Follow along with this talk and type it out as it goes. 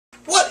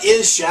What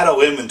is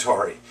shadow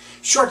inventory?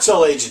 Short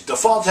sale agent,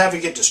 default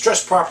advocate,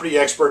 distressed property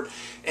expert,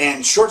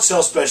 and short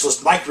sale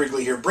specialist Mike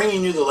Rigley here,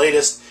 bringing you the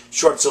latest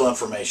short sale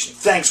information.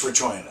 Thanks for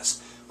joining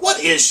us.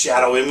 What is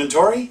shadow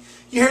inventory?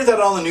 You hear that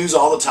on the news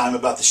all the time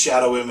about the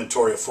shadow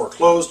inventory of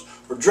foreclosed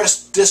or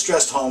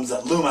distressed homes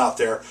that loom out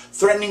there,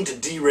 threatening to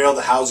derail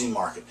the housing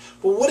market.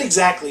 But what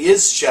exactly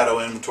is shadow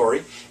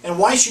inventory, and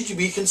why should you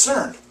be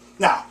concerned?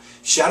 Now,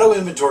 shadow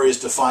inventory is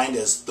defined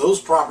as those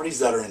properties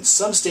that are in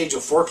some stage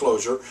of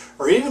foreclosure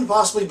or even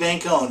possibly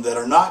bank-owned that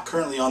are not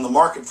currently on the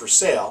market for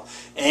sale,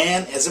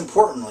 and, as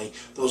importantly,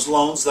 those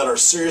loans that are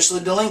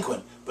seriously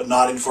delinquent but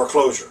not in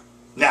foreclosure.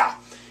 Now,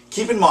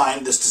 keep in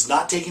mind this does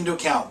not take into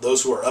account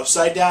those who are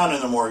upside down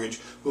in their mortgage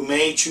who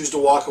may choose to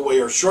walk away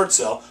or short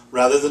sell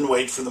rather than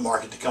wait for the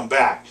market to come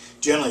back.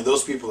 Generally,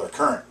 those people are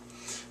current.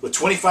 With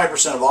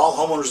 25% of all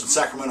homeowners in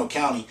Sacramento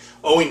County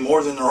owing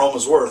more than their home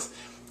is worth,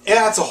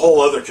 that's a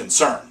whole other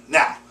concern.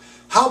 Now,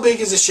 how big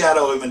is a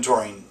shadow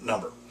inventory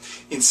number?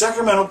 In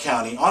Sacramento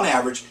County, on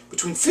average,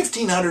 between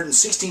 1,500 and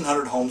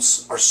 1,600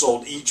 homes are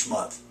sold each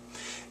month.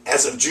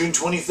 As of June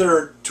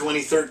 23,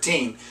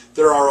 2013,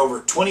 there are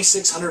over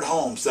 2,600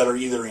 homes that are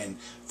either in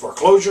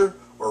foreclosure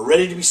or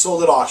ready to be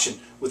sold at auction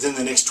within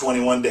the next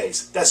 21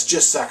 days. That's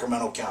just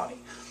Sacramento County.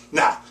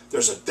 Now,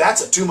 that's a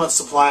 2-month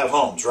supply of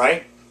homes,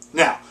 right?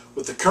 Now,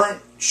 with the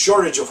current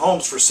shortage of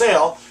homes for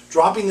sale,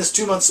 dropping this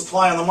 2-month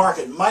supply on the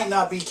market might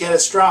not be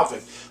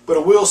catastrophic, but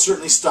it will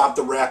certainly stop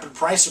the rapid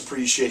price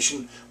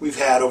appreciation we've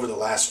had over the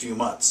last few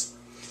months.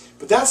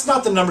 But that's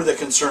not the number that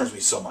concerns me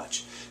so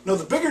much. No,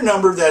 the bigger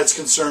number that is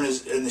concerned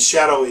is in the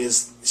shadow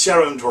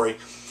inventory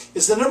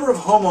is the number of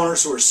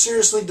homeowners who are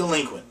seriously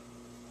delinquent,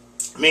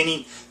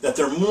 meaning that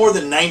they're more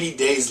than 90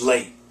 days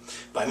late.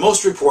 By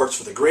most reports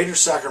for the greater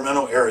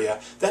Sacramento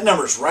area, that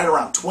number is right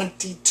around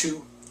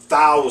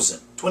 22,000.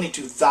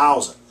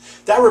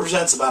 That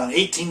represents about an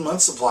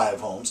 18-month supply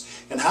of homes,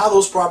 and how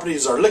those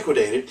properties are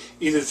liquidated,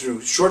 either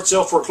through short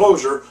sale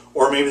foreclosure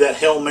or maybe that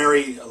Hail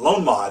Mary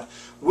loan mod,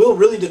 will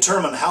really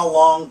determine how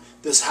long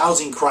this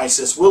housing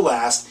crisis will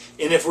last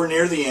and if we're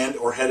near the end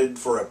or headed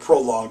for a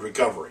prolonged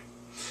recovery.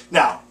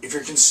 Now, if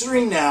you're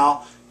considering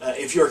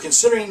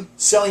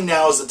selling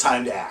now is the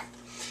time to act.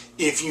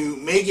 If you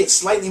may get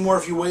slightly more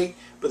if you wait,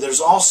 but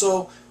there's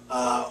also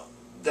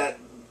that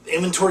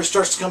inventory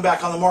starts to come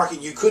back on the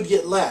market, you could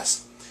get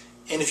less.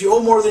 And if you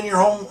owe more than your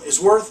home is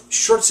worth,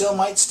 short sale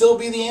might still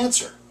be the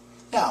answer.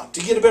 Now,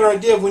 to get a better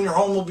idea of when your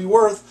home will be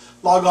worth,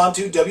 log on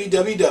to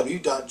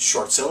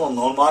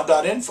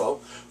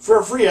www.shortsaleandloanmod.info for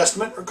a free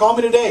estimate, or call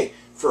me today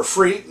for a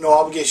free, no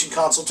obligation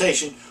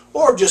consultation,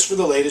 or just for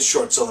the latest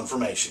short sale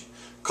information.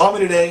 Call me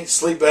today,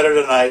 sleep better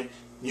tonight,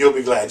 and you'll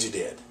be glad you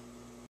did.